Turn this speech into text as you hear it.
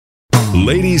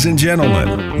Ladies and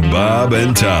gentlemen, Bob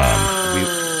and Tom.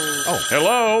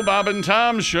 Hello, Bob and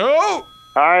Tom Show.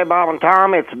 Hi, Bob and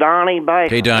Tom. It's Donnie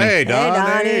Baker. Hey, Donnie. Hey,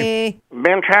 Donnie.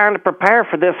 Been trying to prepare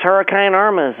for this Hurricane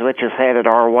Irma, which is headed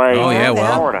our way. Oh, yeah,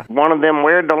 well. Florida. One of them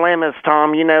weird dilemmas,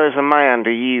 Tom, you know as a man.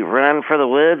 Do you run for the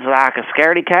woods like a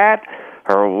scaredy cat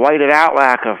or wait it out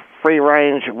like a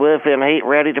free-range wolf in heat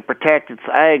ready to protect its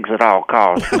eggs at all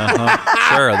costs?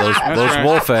 Sure, those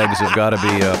wolf eggs have got to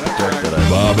be protected.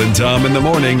 Bob and Tom in the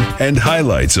morning and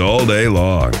highlights all day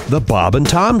long. The Bob and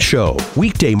Tom Show,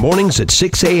 weekday mornings at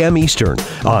 6 a.m. Eastern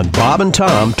on Bob and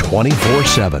Tom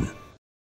 24/7.